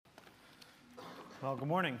Well, good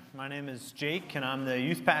morning. My name is Jake, and I'm the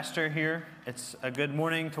youth pastor here. It's a good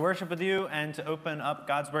morning to worship with you and to open up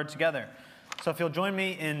God's Word together. So if you'll join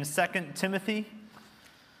me in 2 Timothy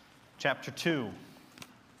chapter 2.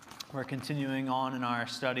 We're continuing on in our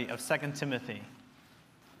study of 2 Timothy.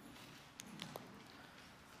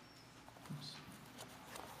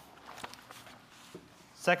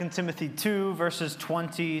 Oops. 2 Timothy 2, verses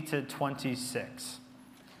 20 to 26.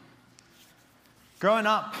 Growing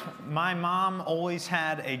up, my mom always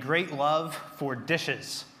had a great love for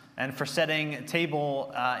dishes and for setting the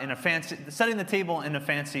table in a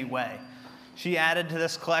fancy way. She added to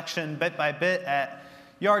this collection bit by bit at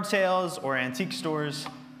yard sales or antique stores.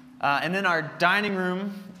 And in our dining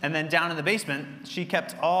room and then down in the basement, she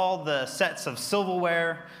kept all the sets of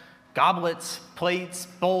silverware, goblets, plates,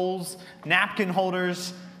 bowls, napkin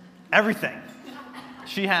holders, everything.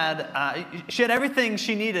 She had everything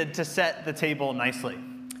she needed to set the table nicely.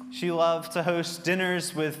 She loved to host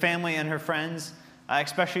dinners with family and her friends,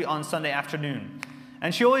 especially on Sunday afternoon.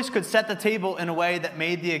 And she always could set the table in a way that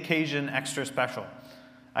made the occasion extra special.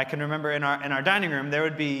 I can remember in our dining room, there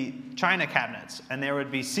would be china cabinets, and there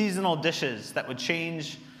would be seasonal dishes that would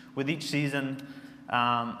change with each season.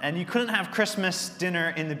 And you couldn't have Christmas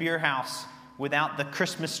dinner in the beer house without the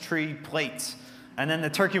Christmas tree plates, and then the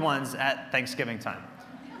turkey ones at Thanksgiving time.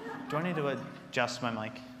 Do I need to adjust my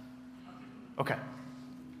mic? Okay,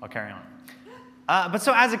 I'll carry on. But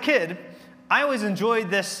so as a kid, I always enjoyed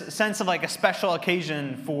this sense of like a special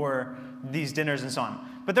occasion for these dinners and so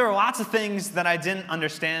on. But there were lots of things that I didn't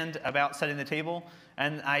understand about setting the table,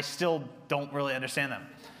 and I still don't really understand them.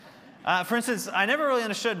 For instance, I never really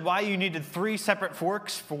understood why you needed 3 separate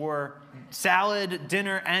forks for salad,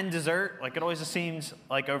 dinner, and dessert. Like, it always just seemed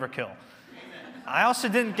like overkill. I also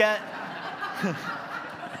didn't get...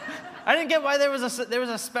 I didn't get why there was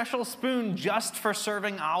a special spoon just for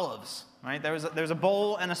serving olives, right? There was a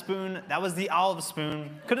bowl and a spoon. That was the olive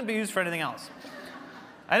spoon. Couldn't be used for anything else.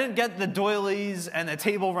 I didn't get the doilies and the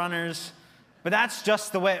table runners, but that's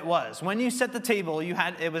just the way it was. When you set the table,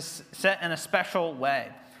 it was set in a special way.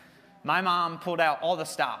 My mom pulled out all the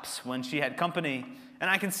stops when she had company, and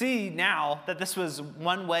I can see now that this was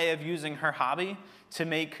one way of using her hobby to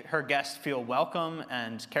make her guests feel welcome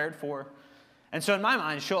and cared for. And so in my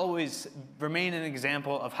mind, she'll always remain an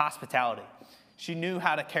example of hospitality. She knew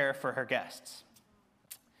how to care for her guests.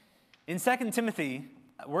 In 2 Timothy,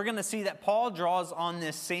 we're going to see that Paul draws on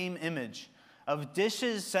this same image of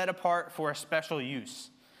dishes set apart for a special use.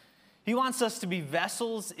 He wants us to be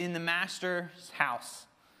vessels in the master's house,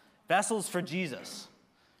 vessels for Jesus,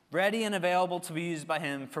 ready and available to be used by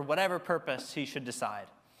him for whatever purpose he should decide.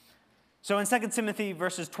 So in 2 Timothy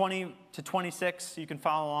verses 20 to 26, you can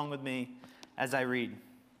follow along with me as I read.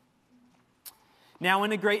 Now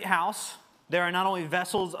in a great house, there are not only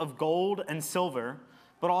vessels of gold and silver,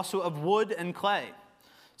 but also of wood and clay,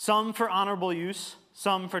 some for honorable use,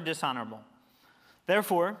 some for dishonorable.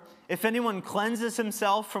 Therefore, if anyone cleanses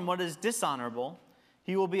himself from what is dishonorable,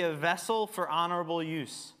 he will be a vessel for honorable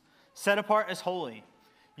use, set apart as holy,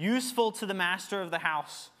 useful to the master of the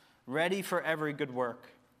house, ready for every good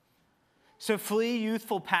work. So flee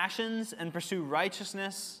youthful passions and pursue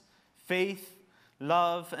righteousness, faith,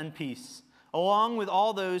 love, and peace, along with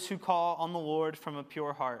all those who call on the Lord from a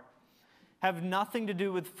pure heart. Have nothing to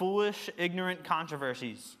do with foolish, ignorant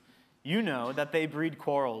controversies. You know that they breed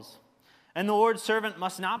quarrels. And the Lord's servant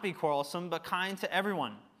must not be quarrelsome, but kind to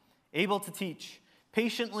everyone, able to teach,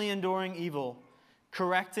 patiently enduring evil,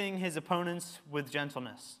 correcting his opponents with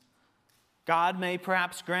gentleness. God may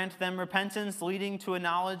perhaps grant them repentance leading to a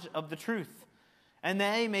knowledge of the truth, and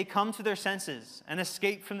they may come to their senses and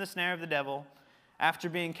escape from the snare of the devil after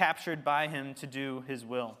being captured by him to do his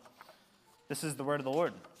will. This is the word of the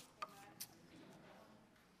Lord.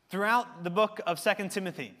 Throughout the book of 2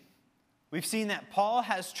 Timothy, we've seen that Paul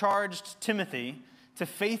has charged Timothy to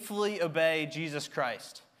faithfully obey Jesus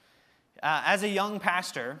Christ. As a young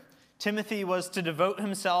pastor, Timothy was to devote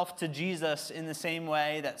himself to Jesus in the same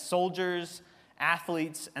way that soldiers,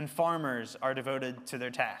 athletes, and farmers are devoted to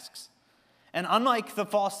their tasks. And unlike the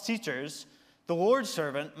false teachers, the Lord's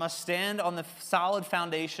servant must stand on the solid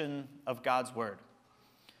foundation of God's word.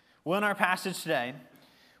 Well, in our passage today,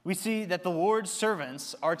 we see that the Lord's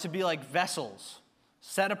servants are to be like vessels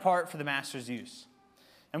set apart for the master's use.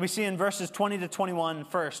 And we see in verses 20 to 21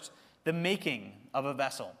 first, the making of a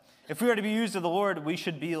vessel. If we are to be used of the Lord, we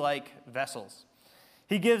should be like vessels.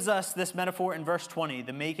 He gives us this metaphor in verse 20,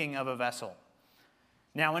 the making of a vessel.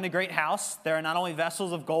 Now, in a great house, there are not only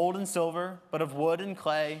vessels of gold and silver, but of wood and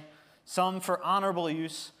clay, some for honorable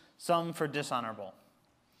use, some for dishonorable.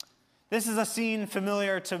 This is a scene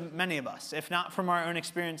familiar to many of us, if not from our own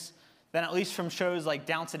experience, than at least from shows like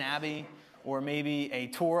Downton Abbey or maybe a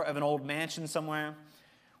tour of an old mansion somewhere.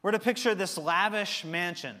 We're to picture this lavish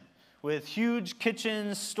mansion with huge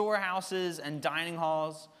kitchens, storehouses, and dining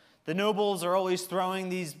halls. The nobles are always throwing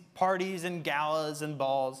these parties and galas and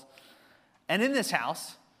balls. And in this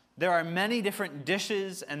house, there are many different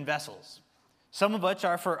dishes and vessels, some of which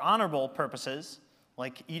are for honorable purposes,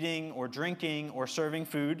 like eating or drinking or serving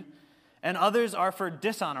food, and others are for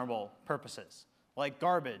dishonorable purposes, like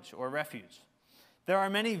garbage or refuse. There are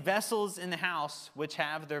many vessels in the house which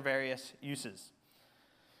have their various uses.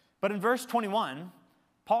 But in verse 21,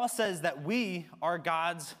 Paul says that we are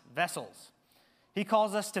God's vessels. He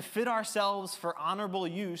calls us to fit ourselves for honorable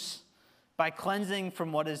use by cleansing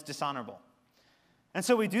from what is dishonorable. And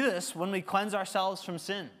so we do this when we cleanse ourselves from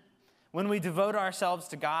sin, when we devote ourselves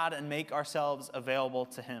to God and make ourselves available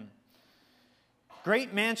to Him.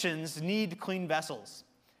 Great mansions need clean vessels.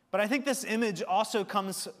 But I think this image also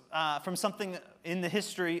comes from something in the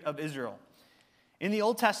history of Israel. In the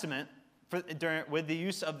Old Testament, with the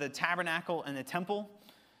use of the tabernacle and the temple,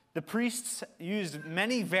 the priests used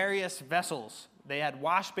many various vessels. They had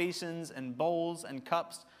wash basins and bowls and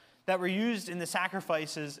cups that were used in the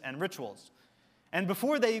sacrifices and rituals. And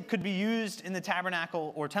before they could be used in the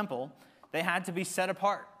tabernacle or temple, they had to be set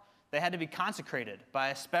apart. They had to be consecrated by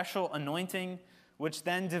a special anointing, which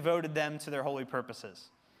then devoted them to their holy purposes.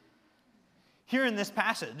 Here in this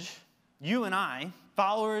passage, you and I,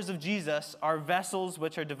 followers of Jesus, are vessels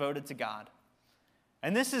which are devoted to God.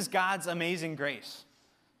 And this is God's amazing grace.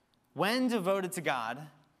 When devoted to God,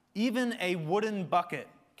 even a wooden bucket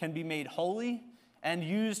can be made holy and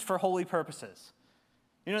used for holy purposes.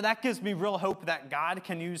 You know, that gives me real hope that God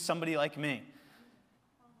can use somebody like me.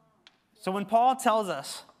 So when Paul tells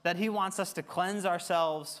us that he wants us to cleanse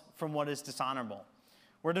ourselves from what is dishonorable,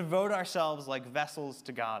 we're to devote ourselves like vessels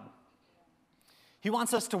to God. He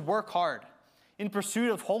wants us to work hard in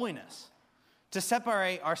pursuit of holiness, to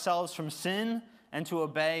separate ourselves from sin and to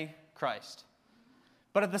obey Christ.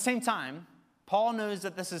 But at the same time, Paul knows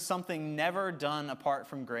that this is something never done apart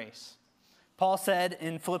from grace. Paul said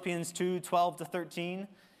in Philippians 2:12-13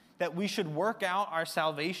 that we should work out our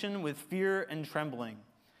salvation with fear and trembling.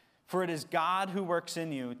 For it is God who works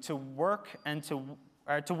in you to will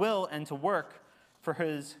and to work for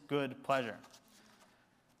His good pleasure.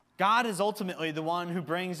 God is ultimately the one who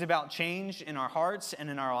brings about change in our hearts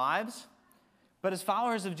and in our lives. But as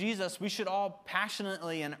followers of Jesus, we should all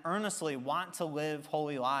passionately and earnestly want to live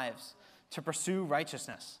holy lives, to pursue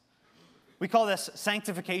righteousness. We call this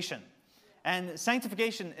sanctification. And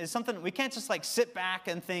sanctification is something we can't just sit back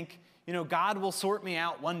and think, God will sort me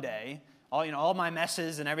out one day. All my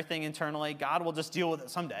messes and everything internally, God will just deal with it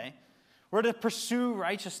someday. We're to pursue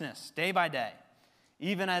righteousness day by day,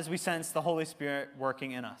 even as we sense the Holy Spirit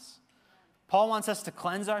working in us. Paul wants us to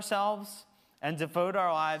cleanse ourselves and devote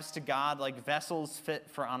our lives to God like vessels fit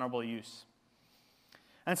for honorable use.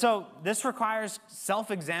 And so this requires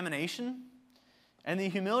self-examination and the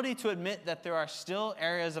humility to admit that there are still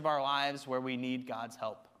areas of our lives where we need God's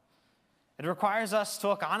help. It requires us to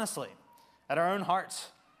look honestly at our own hearts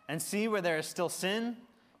and see where there is still sin,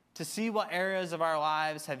 to see what areas of our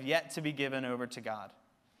lives have yet to be given over to God.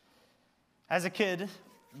 As a kid,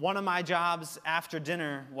 one of my jobs after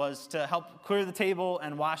dinner was to help clear the table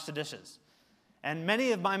and wash the dishes. And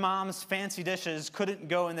many of my mom's fancy dishes couldn't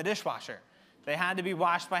go in the dishwasher. They had to be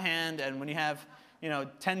washed by hand, and when you have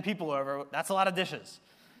 10 people over, that's a lot of dishes.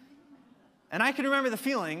 And I can remember the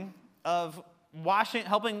feeling of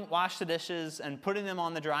helping wash the dishes and putting them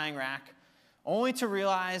on the drying rack, only to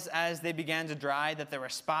realize as they began to dry that there were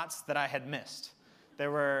spots that I had missed.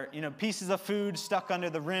 There were, pieces of food stuck under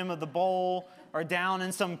the rim of the bowl or down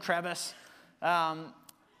in some crevice. And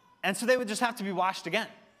so they would just have to be washed again.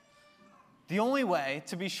 The only way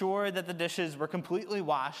to be sure that the dishes were completely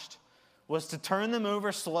washed was to turn them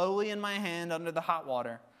over slowly in my hand under the hot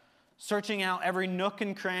water, searching out every nook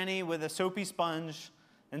and cranny with a soapy sponge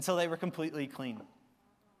until they were completely clean.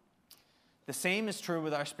 The same is true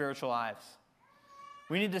with our spiritual lives.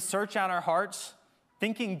 We need to search out our hearts,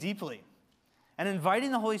 thinking deeply, and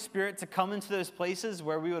inviting the Holy Spirit to come into those places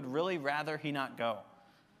where we would really rather He not go.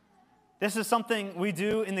 This is something we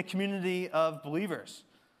do in the community of believers.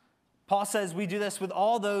 Paul says we do this with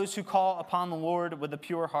all those who call upon the Lord with a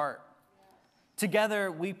pure heart.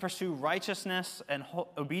 Together, we pursue righteousness and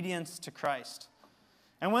obedience to Christ.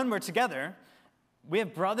 And when we're together, we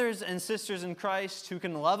have brothers and sisters in Christ who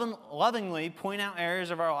can lovingly point out areas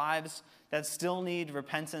of our lives that still need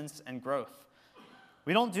repentance and growth.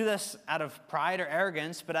 We don't do this out of pride or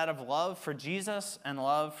arrogance, but out of love for Jesus and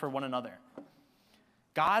love for one another.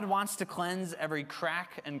 God wants to cleanse every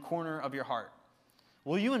crack and corner of your heart.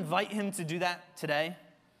 Will you invite him to do that today?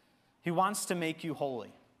 He wants to make you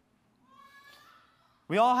holy.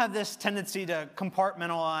 We all have this tendency to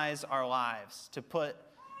compartmentalize our lives, to put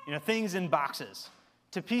things in boxes,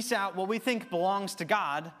 to piece out what we think belongs to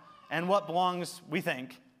God and what belongs, we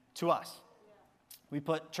think, to us. We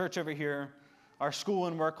put church over here, our school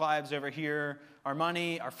and work lives over here, our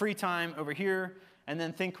money, our free time over here, and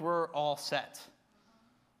then think we're all set.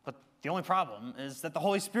 But the only problem is that the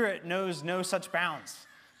Holy Spirit knows no such bounds.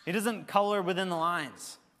 He doesn't color within the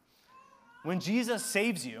lines. When Jesus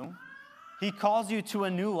saves you, he calls you to a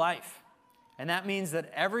new life. And that means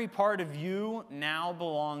that every part of you now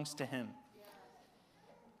belongs to him.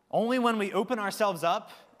 Only when we open ourselves up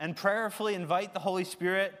and prayerfully invite the Holy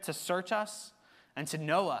Spirit to search us and to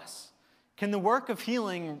know us can the work of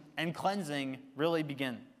healing and cleansing really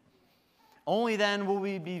begin. Only then will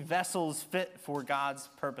we be vessels fit for God's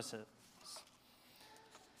purposes.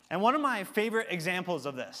 And one of my favorite examples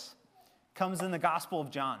of this comes in the Gospel of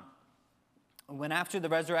John. When after the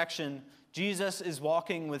resurrection, Jesus is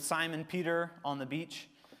walking with Simon Peter on the beach,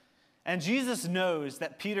 and Jesus knows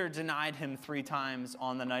that Peter denied him 3 times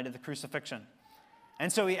on the night of the crucifixion.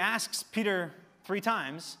 And so he asks Peter 3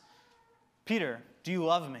 times, Peter, do you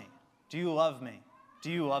love me? Do you love me? Do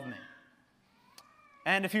you love me?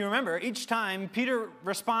 And if you remember, each time Peter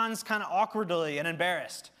responds kind of awkwardly and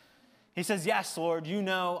embarrassed. He says, yes, Lord, you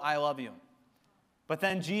know I love you. But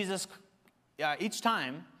then each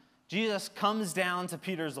time, Jesus comes down to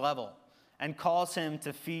Peter's level and calls him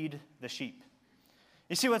to feed the sheep.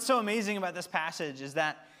 You see, what's so amazing about this passage is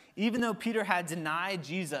that even though Peter had denied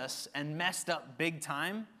Jesus and messed up big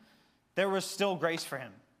time, there was still grace for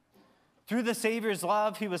him. Through the Savior's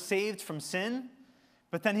love, he was saved from sin,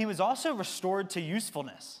 but then he was also restored to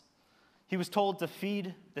usefulness. He was told to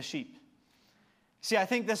feed the sheep. See, I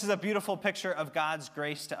think this is a beautiful picture of God's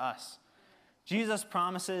grace to us. Jesus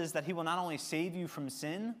promises that he will not only save you from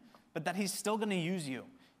sin, but that he's still going to use you.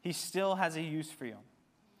 He still has a use for you.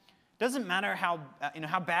 It doesn't matter how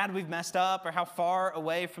bad we've messed up or how far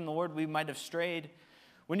away from the Lord we might have strayed.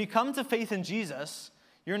 When you come to faith in Jesus,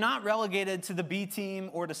 you're not relegated to the B team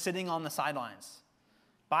or to sitting on the sidelines.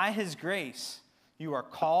 By his grace, you are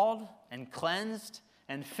called and cleansed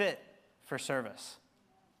and fit for service.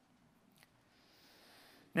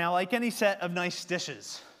 Now, like any set of nice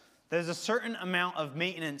dishes, there's a certain amount of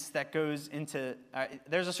maintenance that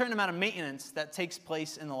takes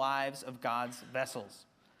place in the lives of God's vessels.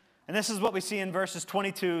 And this is what we see in verses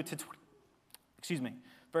 22 to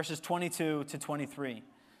 23.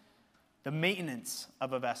 The maintenance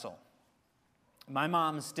of a vessel. My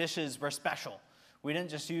mom's dishes were special. We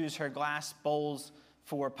didn't just use her glass bowls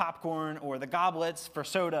for popcorn or the goblets for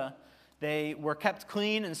soda. They were kept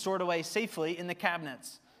clean and stored away safely in the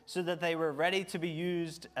cabinets so that they were ready to be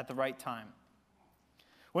used at the right time.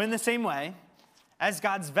 Well, in the same way, as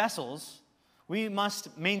God's vessels, we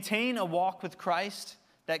must maintain a walk with Christ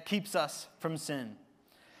that keeps us from sin.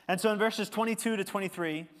 And so in verses 22 to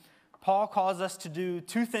 23, Paul calls us to do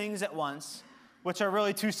 2 things at once, which are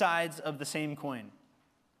really 2 sides of the same coin.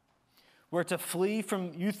 We're to flee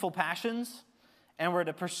from youthful passions, and we're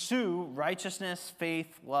to pursue righteousness,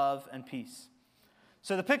 faith, love, and peace.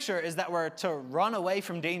 So the picture is that we're to run away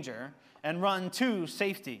from danger and run to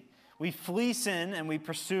safety. We flee sin and we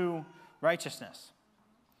pursue righteousness.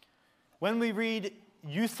 When we read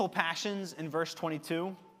youthful passions in verse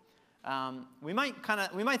 22, we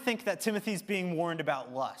might think that Timothy's being warned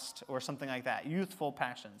about lust or something like that, youthful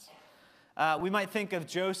passions. We might think of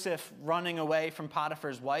Joseph running away from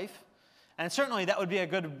Potiphar's wife, and certainly that would be a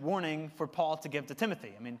good warning for Paul to give to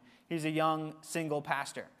Timothy. I mean, he's a young, single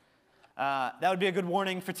pastor. That would be a good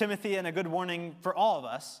warning for Timothy and a good warning for all of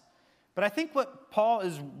us. But I think what Paul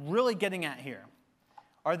is really getting at here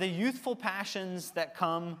are the youthful passions that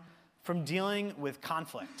come from dealing with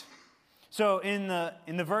conflict. So in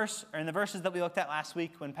the verses that we looked at last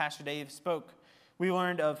week when Pastor Dave spoke, we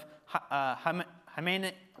learned of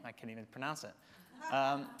Hymenaeus, I can't even pronounce it,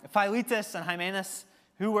 Philetus and Hymenaeus,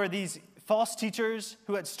 who were these false teachers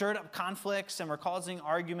who had stirred up conflicts and were causing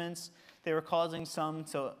arguments. They were causing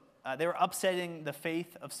they were upsetting the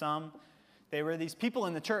faith of some. They were these people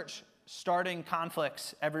in the church starting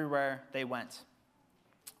conflicts everywhere they went.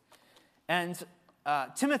 And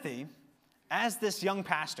Timothy, as this young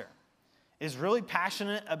pastor, is really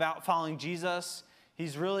passionate about following Jesus.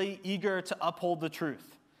 He's really eager to uphold the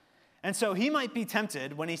truth. And so he might be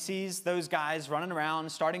tempted when he sees those guys running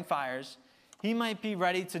around, starting fires. He might be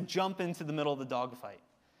ready to jump into the middle of the dogfight.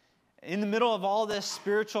 In the middle of all this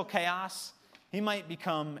spiritual chaos, he might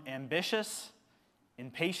become ambitious,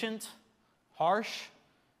 impatient, harsh,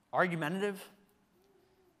 argumentative.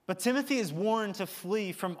 But Timothy is warned to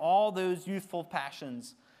flee from all those youthful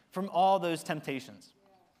passions, from all those temptations.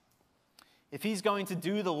 If he's going to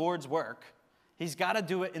do the Lord's work, he's got to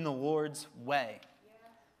do it in the Lord's way.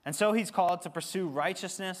 And so he's called to pursue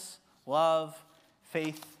righteousness, love,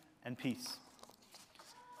 faith, and peace.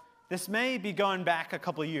 This may be going back a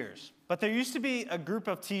couple of years, but there used to be a group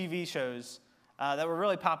of TV shows that were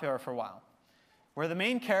really popular for a while, where the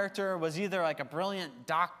main character was either like a brilliant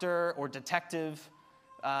doctor or detective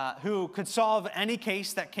who could solve any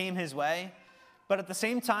case that came his way, but at the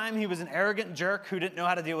same time, he was an arrogant jerk who didn't know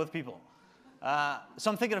how to deal with people. So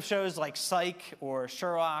I'm thinking of shows like Psych or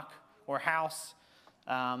Sherlock or House.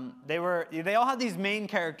 They all had these main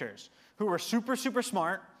characters who were super, super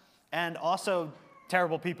smart and also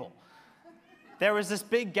terrible people. There was this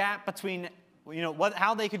big gap between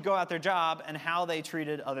how they could go out their job and how they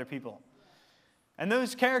treated other people. And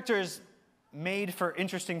those characters made for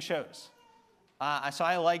interesting shows. So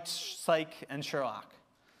I liked Psych and Sherlock.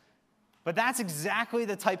 But that's exactly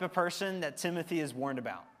the type of person that Timothy is warned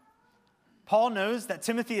about. Paul knows that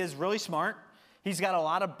Timothy is really smart. He's got a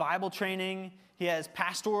lot of Bible training. He has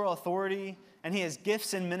pastoral authority, and he has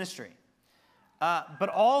gifts in ministry. But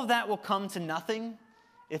all of that will come to nothing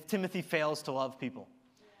if Timothy fails to love people.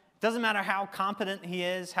 It doesn't matter how competent he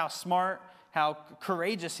is, how smart, how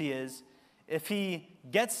courageous he is. If he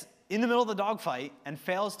gets in the middle of the dogfight and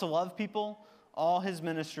fails to love people, all his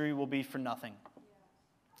ministry will be for nothing.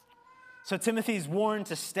 So Timothy is warned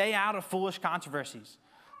to stay out of foolish controversies,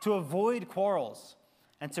 to avoid quarrels,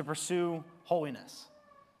 and to pursue holiness.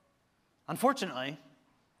 Unfortunately,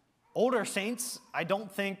 older saints, I don't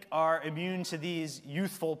think, are immune to these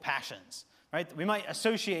youthful passions, right? We might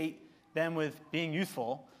associate them with being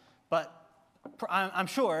youthful, but I'm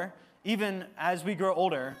sure, even as we grow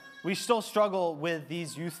older, we still struggle with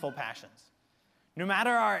these youthful passions. No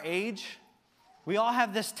matter our age, we all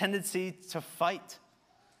have this tendency to fight.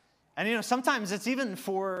 And, sometimes it's even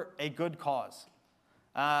for a good cause.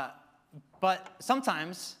 But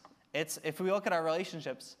sometimes, if we look at our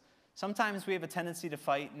relationships, sometimes we have a tendency to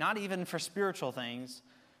fight, not even for spiritual things,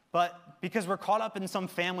 but because we're caught up in some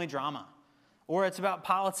family drama, or it's about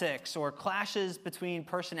politics, or clashes between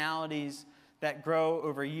personalities that grow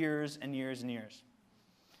over years and years and years.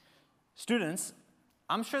 Students,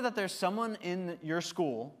 I'm sure that there's someone in your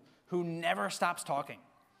school who never stops talking,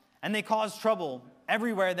 and they cause trouble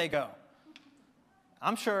everywhere they go.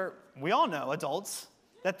 I'm sure we all know, adults,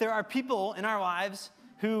 that there are people in our lives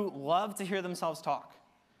who love to hear themselves talk.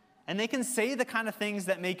 And they can say the kind of things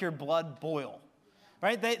that make your blood boil,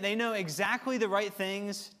 right? They know exactly the right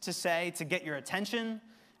things to say to get your attention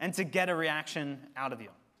and to get a reaction out of you.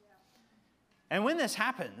 And when this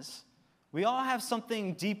happens, we all have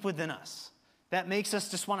something deep within us that makes us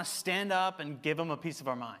just want to stand up and give them a piece of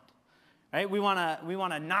our mind, right? We want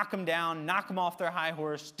to knock them down, knock them off their high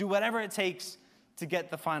horse, do whatever it takes to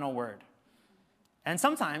get the final word. And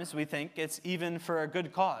sometimes we think it's even for a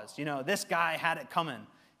good cause. This guy had it coming.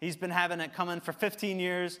 He's been having it coming for 15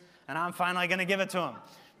 years, and I'm finally going to give it to him,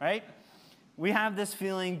 right? We have this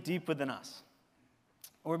feeling deep within us.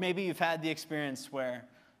 Or maybe you've had the experience where,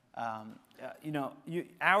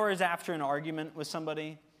 hours after an argument with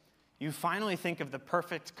somebody, you finally think of the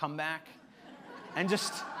perfect comeback, and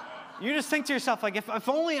you just think to yourself, like, if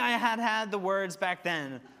only I had the words back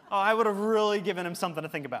then, I would have really given him something to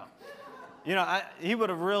think about. I would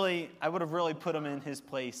have really put him in his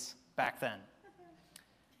place back then.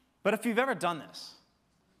 But if you've ever done this,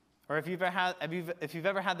 or if you've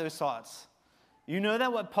ever had those thoughts, you know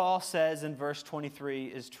that what Paul says in verse 23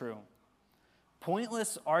 is true.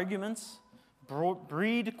 Pointless arguments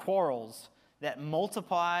breed quarrels that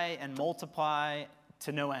multiply and multiply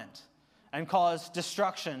to no end and cause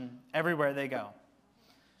destruction everywhere they go.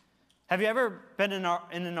 Have you ever been in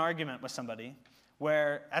an argument with somebody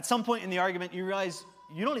where at some point in the argument you realize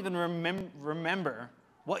you don't even remember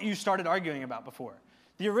what you started arguing about before?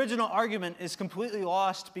 The original argument is completely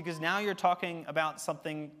lost because now you're talking about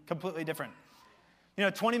something completely different.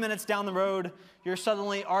 20 minutes down the road, you're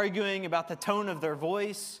suddenly arguing about the tone of their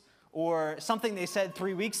voice, or something they said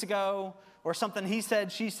 3 weeks ago, or something he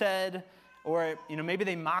said, she said, or maybe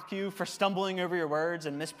they mock you for stumbling over your words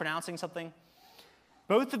and mispronouncing something.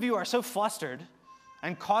 Both of you are so flustered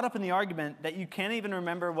and caught up in the argument that you can't even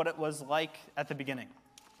remember what it was like at the beginning.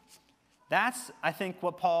 That's, I think,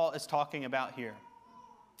 what Paul is talking about here.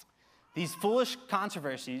 These foolish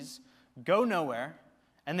controversies go nowhere,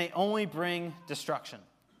 and they only bring destruction.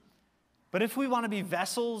 But if we want to be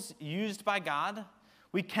vessels used by God,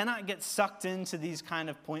 we cannot get sucked into these kind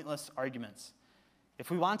of pointless arguments.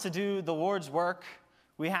 If we want to do the Lord's work,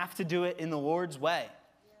 we have to do it in the Lord's way.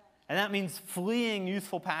 And that means fleeing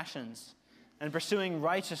youthful passions and pursuing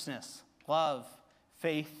righteousness, love,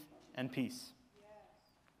 faith, and peace.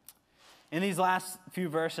 In these last few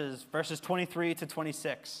verses 23 to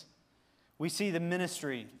 26, we see the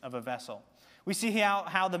ministry of a vessel. We see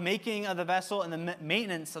how the making of the vessel and the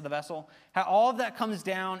maintenance of the vessel, how all of that comes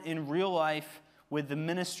down in real life with the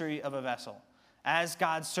ministry of a vessel. As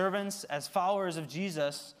God's servants, as followers of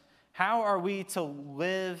Jesus, how are we to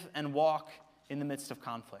live and walk in the midst of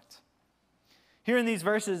conflict? Here in these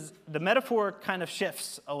verses, the metaphor kind of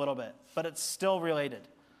shifts a little bit, but it's still related.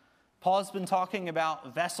 Paul's been talking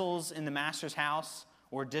about vessels in the master's house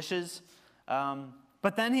or dishes,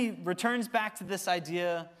 but then he returns back to this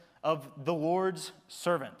idea of the Lord's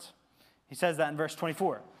servant. He says that in verse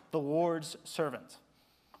 24, the Lord's servant.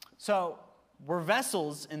 So we're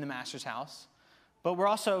vessels in the master's house, but we're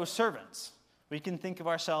also servants. We can think of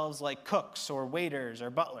ourselves like cooks or waiters or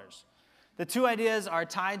butlers. The two ideas are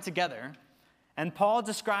tied together, and Paul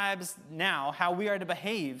describes now how we are to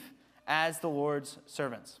behave as the Lord's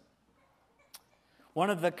servants. One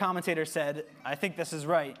of the commentators said, I think this is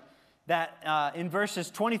right, that in verses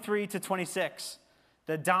 23 to 26,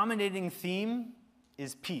 the dominating theme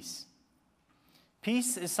is peace.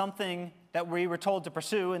 Peace is something that we were told to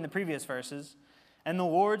pursue in the previous verses, and the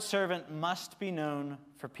Lord's servant must be known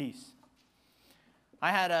for peace.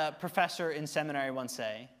 I had a professor in seminary once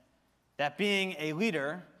say that being a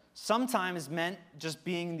leader sometimes meant just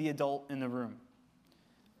being the adult in the room.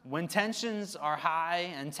 When tensions are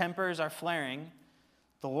high and tempers are flaring,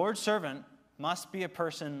 the Lord's servant must be a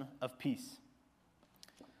person of peace.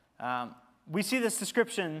 We see this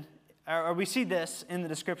description, or we see this in the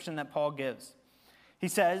description that Paul gives. He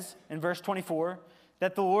says in verse 24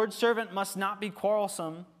 that the Lord's servant must not be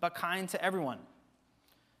quarrelsome, but kind to everyone.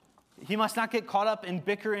 He must not get caught up in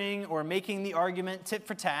bickering or making the argument tit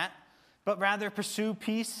for tat, but rather pursue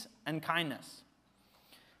peace and kindness.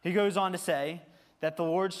 He goes on to say that the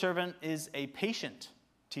Lord's servant is a patient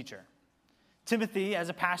teacher. Timothy, as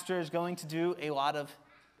a pastor, is going to do a lot of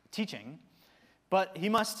teaching, but he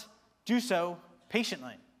must do so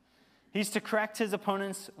patiently. He's to correct his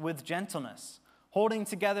opponents with gentleness, holding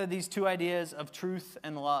together these two ideas of truth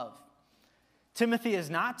and love. Timothy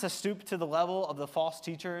is not to stoop to the level of the false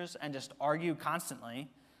teachers and just argue constantly.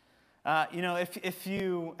 If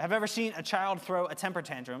you have ever seen a child throw a temper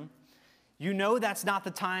tantrum, you know that's not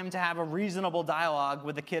the time to have a reasonable dialogue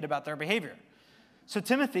with the kid about their behavior. So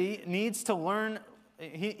Timothy needs to learn,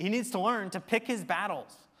 he needs to learn to pick his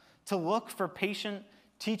battles, to look for patient,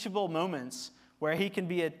 teachable moments where he can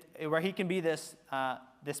be this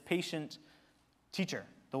patient teacher,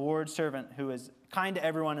 the Lord's servant who is kind to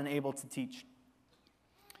everyone and able to teach.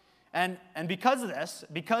 And because of this,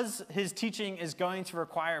 because his teaching is going to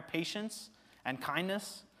require patience and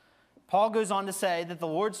kindness, Paul goes on to say that the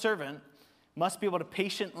Lord's servant must be able to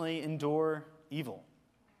patiently endure evil.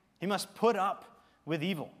 He must put up with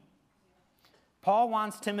evil. Paul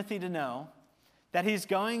wants Timothy to know that he's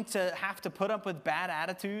going to have to put up with bad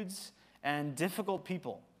attitudes and difficult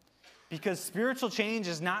people, because spiritual change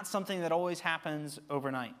is not something that always happens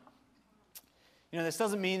overnight. This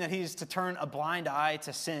doesn't mean that he's to turn a blind eye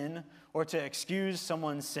to sin or to excuse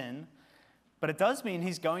someone's sin, but it does mean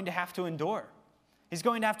he's going to have to endure. He's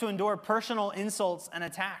going to have to endure personal insults and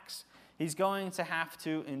attacks. He's going to have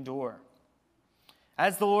to endure.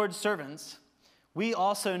 As the Lord's servants, we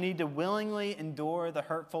also need to willingly endure the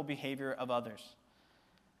hurtful behavior of others.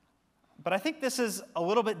 But I think this is a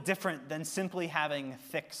little bit different than simply having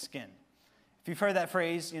thick skin. If you've heard that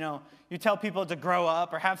phrase, you tell people to grow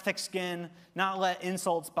up or have thick skin, not let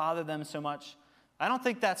insults bother them so much. I don't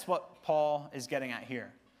think that's what Paul is getting at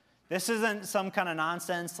here. This isn't some kind of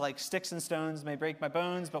nonsense like sticks and stones may break my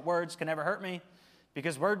bones, but words can never hurt me,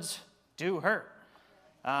 because words do hurt.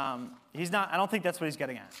 I don't think that's what he's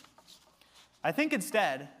getting at. I think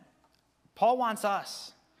instead, Paul wants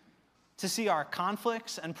us to see our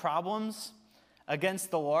conflicts and problems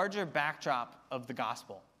against the larger backdrop of the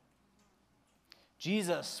gospel.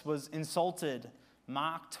 Jesus was insulted,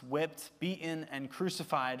 mocked, whipped, beaten, and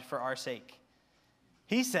crucified for our sake.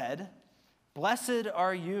 He said, "Blessed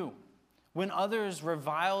are you when others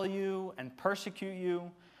revile you and persecute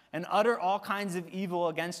you and utter all kinds of evil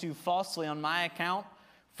against you falsely on my account,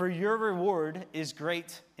 for your reward is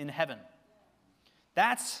great in heaven."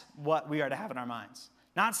 That's what we are to have in our minds.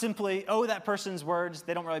 Not simply, that person's words,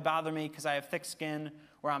 they don't really bother me because I have thick skin,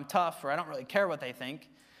 or I'm tough, or I don't really care what they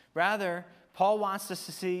think. Rather, Paul wants us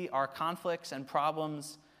to see our conflicts and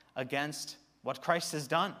problems against what Christ has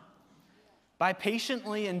done. By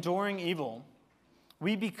patiently enduring evil,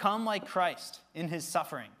 we become like Christ in his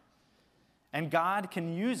suffering. And God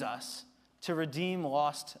can use us to redeem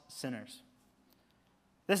lost sinners.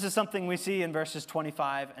 This is something we see in verses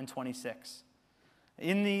 25 and 26.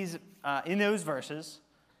 In those verses,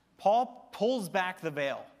 Paul pulls back the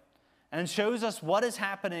veil and shows us what is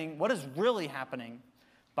happening, what is really happening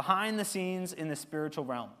behind the scenes in the spiritual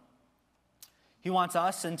realm. He wants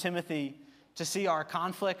us and Timothy to see our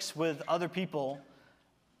conflicts with other people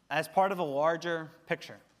as part of a larger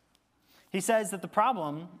picture. He says that the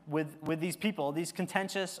problem with these people, these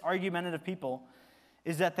contentious, argumentative people,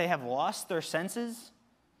 is that they have lost their senses,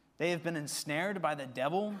 they have been ensnared by the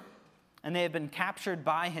devil, and they have been captured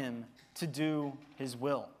by him to do his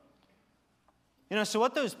will. So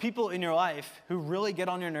what those people in your life who really get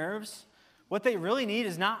on your nerves, what they really need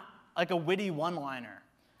is not like a witty one-liner.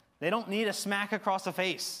 They don't need a smack across the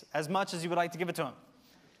face as much as you would like to give it to them.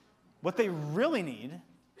 What they really need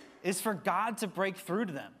is for God to break through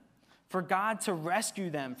to them, for God to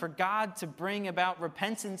rescue them, for God to bring about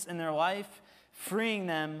repentance in their life, freeing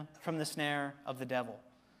them from the snare of the devil.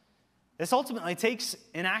 This ultimately takes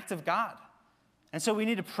an act of God. And so we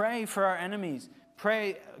need to pray for our enemies,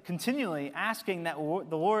 pray continually, asking that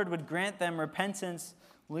the Lord would grant them repentance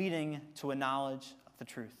leading to a knowledge of the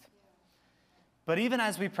truth. But even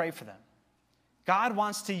as we pray for them, God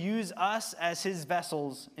wants to use us as his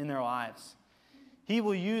vessels in their lives. He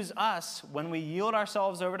will use us when we yield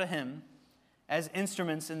ourselves over to him as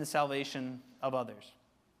instruments in the salvation of others.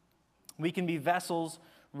 We can be vessels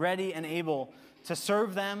ready and able to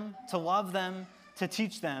serve them, to love them, to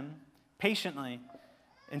teach them patiently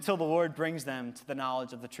until the Lord brings them to the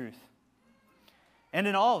knowledge of the truth. And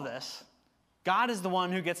in all of this, God is the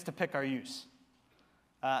one who gets to pick our use.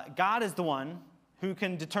 God is the one who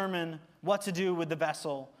can determine what to do with the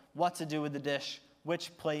vessel, what to do with the dish,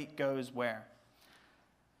 which plate goes where.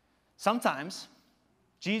 Sometimes,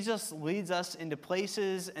 Jesus leads us into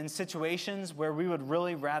places and situations where we would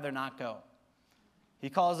really rather not go. He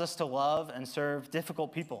calls us to love and serve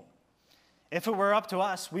difficult people. If it were up to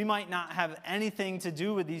us, we might not have anything to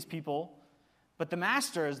do with these people, but the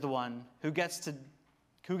master is the one who gets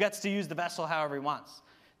to use the vessel however he wants.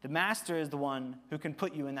 The master is the one who can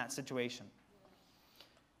put you in that situation.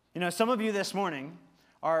 Some of you this morning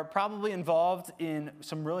are probably involved in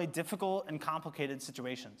some really difficult and complicated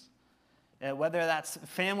situations. Whether that's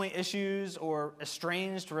family issues or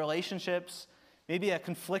estranged relationships, maybe a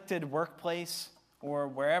conflicted workplace or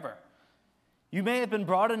wherever. You may have been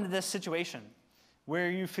brought into this situation where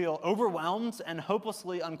you feel overwhelmed and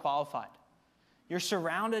hopelessly unqualified. You're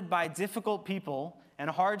surrounded by difficult people and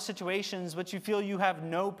hard situations which you feel you have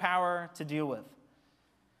no power to deal with.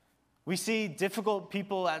 We see difficult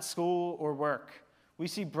people at school or work. We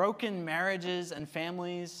see broken marriages and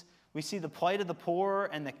families. We see the plight of the poor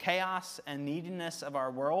and the chaos and neediness of our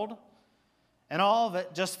world. And all of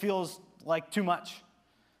it just feels like too much.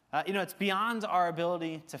 It's beyond our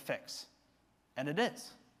ability to fix. And it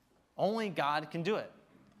is. Only God can do it.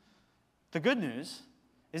 The good news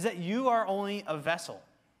is that you are only a vessel.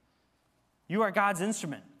 You are God's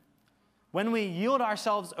instrument. When we yield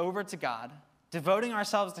ourselves over to God, devoting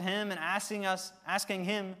ourselves to him and asking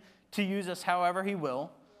him to use us however he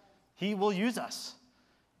will use us.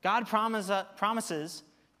 God promises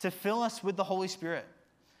to fill us with the Holy Spirit,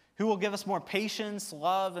 who will give us more patience,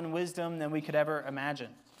 love, and wisdom than we could ever imagine.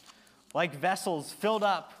 Like vessels filled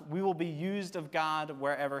up, we will be used of God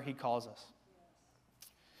wherever he calls us.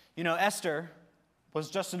 Esther was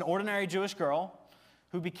just an ordinary Jewish girl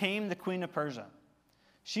who became the queen of Persia.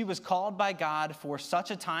 She was called by God for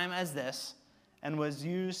such a time as this and was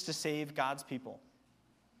used to save God's people.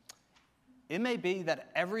 It may be that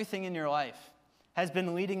everything in your life has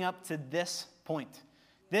been leading up to this point,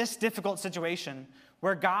 this difficult situation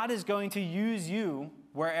where God is going to use you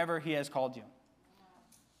wherever he has called you.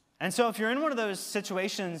 And so if you're in one of those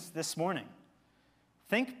situations this morning,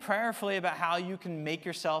 think prayerfully about how you can make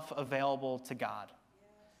yourself available to God,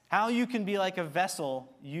 how you can be like a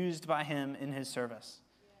vessel used by him in his service.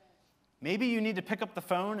 Maybe you need to pick up the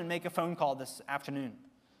phone and make a phone call this afternoon.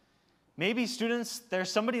 Maybe students,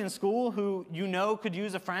 there's somebody in school who could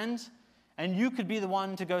use a friend, and you could be the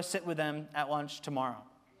one to go sit with them at lunch tomorrow.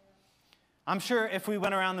 I'm sure if we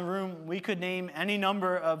went around the room, we could name any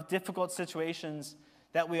number of difficult situations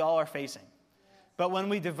that we all are facing. But when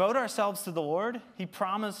we devote ourselves to the Lord, he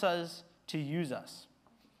promises to use us.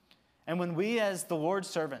 And when we as the Lord's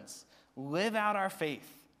servants live out our faith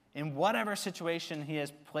in whatever situation he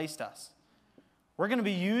has placed us, we're going to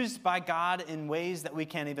be used by God in ways that we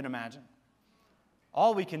can't even imagine.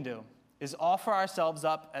 All we can do is offer ourselves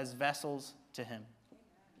up as vessels to him.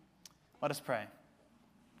 Let us pray.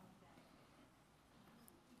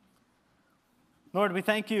 Lord, we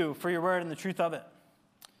thank you for your word and the truth of it.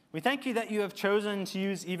 We thank you that you have chosen to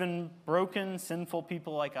use even broken, sinful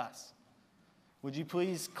people like us. Would you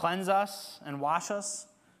please cleanse us and wash us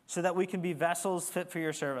so that we can be vessels fit for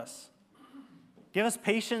your service? Give us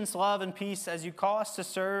patience, love, and peace as you call us to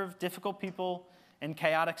serve difficult people in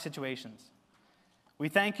chaotic situations. We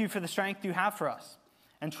thank you for the strength you have for us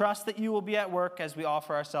and trust that you will be at work as we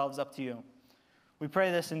offer ourselves up to you. We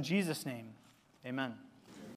pray this in Jesus' name. Amen.